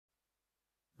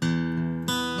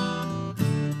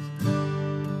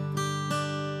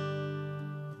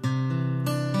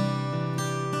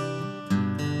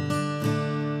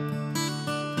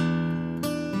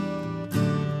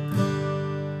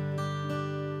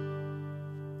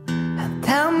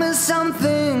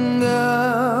something,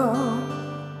 girl.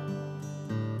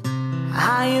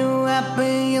 Are you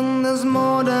happy in this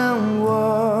modern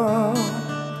world?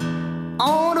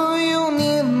 Or do you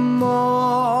need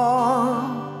more?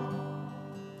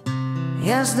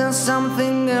 Yes, there's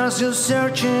something else you're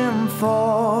searching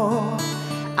for.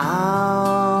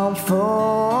 I'm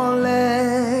falling.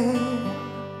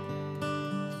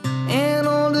 In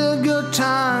all the good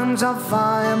times I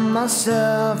find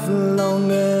myself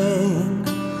longing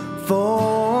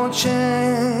for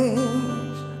change,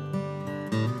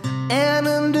 and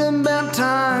in the bad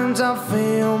times I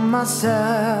feel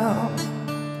myself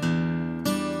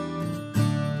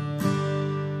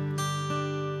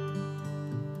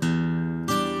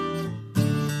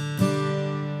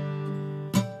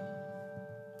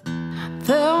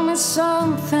tell me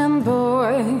something,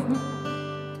 boy.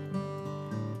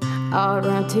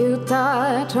 Aren't you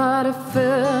tired, try to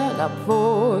fill that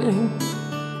void?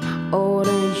 Or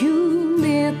do you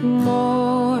need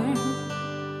more?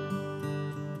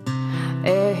 A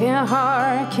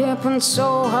heart keeping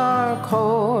so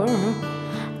hardcore,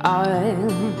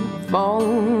 I'm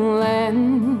falling.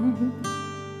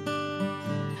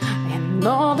 In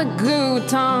all the good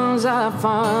times I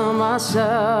find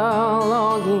myself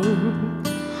longing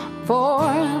for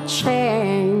a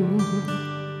change,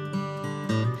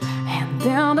 and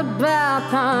in the bad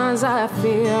times I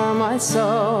fear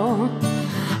myself.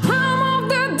 I'm off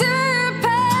the deep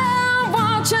end,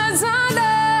 watch as I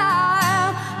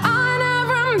die. I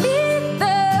never meet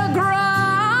the ground.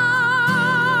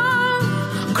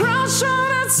 Crash on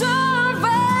the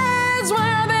surface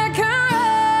where they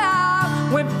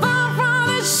can. We fall from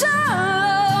the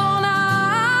shallow now.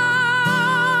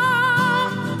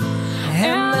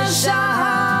 In the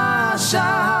shallow,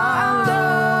 shallow,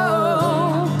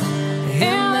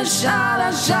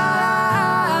 shallow,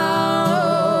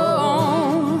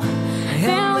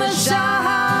 in the shallow,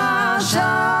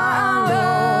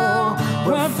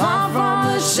 we're far from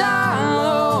the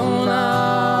shallow now.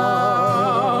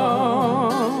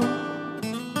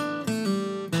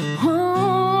 Oh,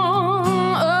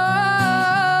 oh,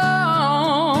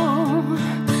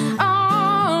 oh,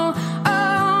 oh,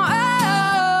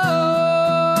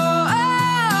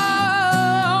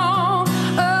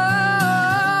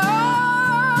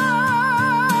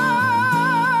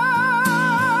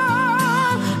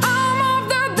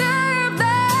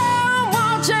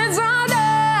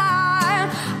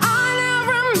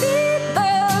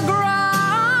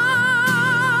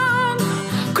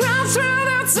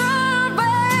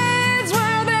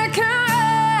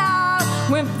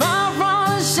 we're